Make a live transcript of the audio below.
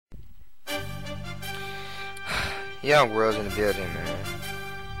Young World's in the building, man.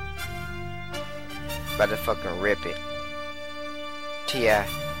 About to fucking rip it. T.I.,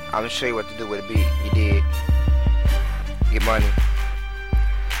 I'm gonna show you what to do with a beat. You did. Get money.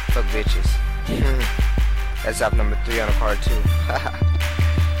 Fuck bitches. That's off number 3 on the card too.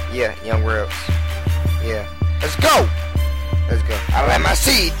 Yeah, Young Worlds. Yeah. Let's go! Let's go. I let my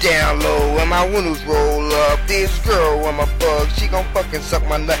seat down low and my windows roll up. This girl on my bug, she gon' fucking suck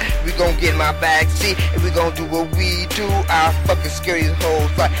my nut. We gon' get in my back seat and we gon' do what we do. I fucking scare these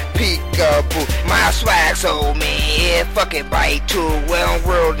hoes like peekaboo. My swag so mean, fucking bite too. Well,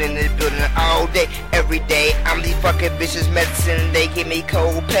 world in this building all day, every day. I'm these fucking bitches medicine, they give me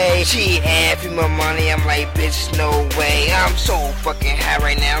cold pay. She asking my money, I'm like, bitch, no way. I'm so fucking high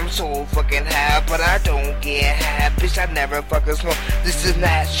right now, I'm so fucking high, but I don't get high, bitch. I never fucking smoke. This is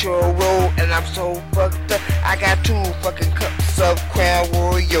natural, and I'm so fucked up. I got 2 fucking cups of Crown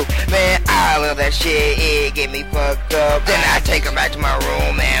Royal. Man, I love that shit. It get me fucked up. Then I take her back to my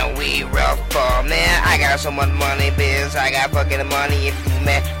room and we rough up. Man, I got so much money, bitch. I got fucking money. If you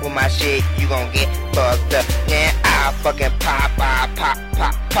mess with my shit, you gon' get fucked up. Man, I fucking pop,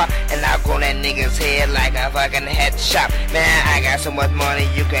 and I go that nigga's head like a fucking headshot. Man, I got so much money,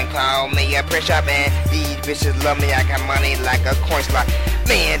 you can call me a pressure man. These bitches love me, I got money like a coin slot.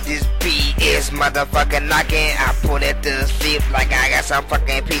 Man, this beat is motherfucking knocking. I put it to sleep like I got some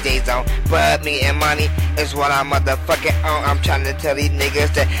fucking PJs on. But me and money is what I'm motherfucking on. I'm trying to tell these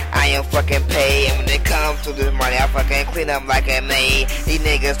niggas that I am fucking paid. And when it comes to this money, I fucking clean up like a maid. These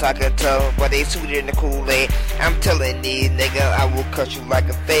niggas talking tough, but they sweeter in the Kool-Aid. I'm telling these niggas I will cut you like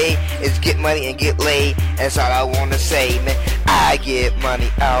a fade. It's get money and get laid. That's all I wanna say, man. I get money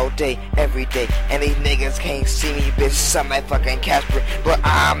all day, every day. And these niggas can't see me, bitch. I'm like fucking Casper, but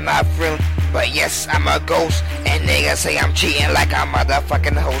I'm not friendly. But yes, I'm a ghost. And niggas say I'm cheating like a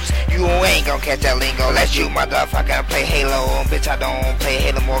motherfucking host. You ain't gon' catch that lingo unless you motherfucking play Halo. Bitch, I don't play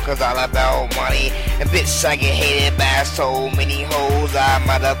Halo more cause all about money. And bitch, I get hated by so many hoes. I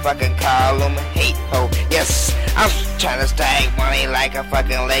motherfucking call them hate ho. Yes, I'm trying to stack money like a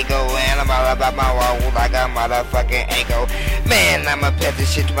fucking Lego. And I'm all about my wall like a motherfucking Echo. Man, I'ma pet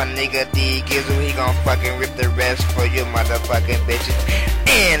this shit to my nigga D Gizzle. He gon' fucking rip the rest for you motherfucking bitches.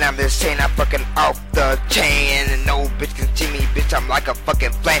 And I'm just saying I'm fucking off the chain. And no bitch can see me, bitch, I'm like a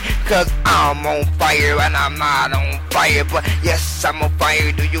fucking flame. Cause I'm on fire and I'm not on fire. But yes, I'm on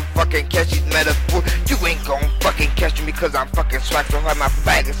fire, do you fucking catch these metaphors? You ain't gon' fucking catch me because I'm fucking swag so hard. My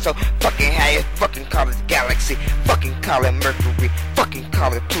bag is so fucking high. Fucking call it Galaxy, fucking call it Mercury, fucking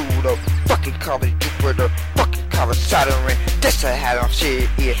call it Pluto, fucking call it Jupiter, fucking call it Saturn. That's a hat on shit,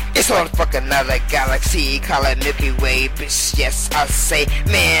 yeah. It's on fucking another galaxy, call it Milky Way, bitch. Yes, I say,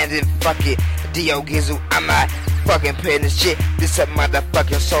 man, then fuck it. Dio Gizzle, I'm not fucking playing this shit. This a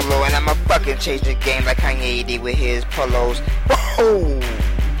motherfucking solo, and I'ma fucking change the game like Kanye did with his polos. Whoa!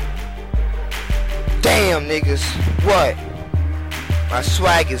 Damn, niggas, what? My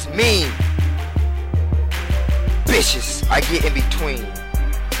swag is mean. Bitches, I get in between.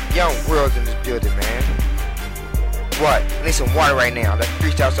 Young Worlds in this building, man. What? I need some water right now. That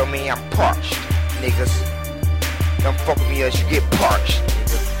freestyle so mean I'm parched, niggas. Don't fuck with me else you get parched,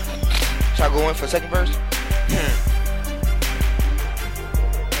 nigga. Shall I go in for the second verse?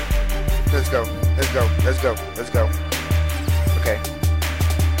 Let's go. Let's go. Let's go. Let's go. Okay.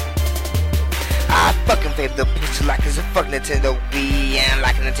 I fucking vape the pussy like it's a fucking Nintendo Wii. And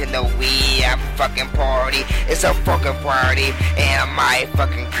like a Nintendo Wii, I'm fucking party. It's a fucking party. And I might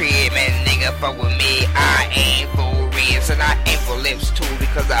fucking crib, man, nigga, fuck with me. I ain't for ribs and I ain't for lips too.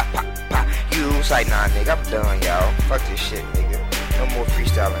 Because I pop. You like, nah, nigga, I'm done, y'all. Fuck this shit, nigga. No more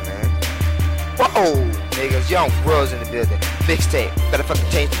freestyling, man. Whoa, niggas, Young Worlds in the building. Mixtape. Better fucking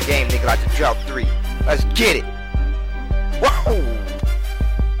change the game, nigga. Like to drop 3. Let's get it. Whoa.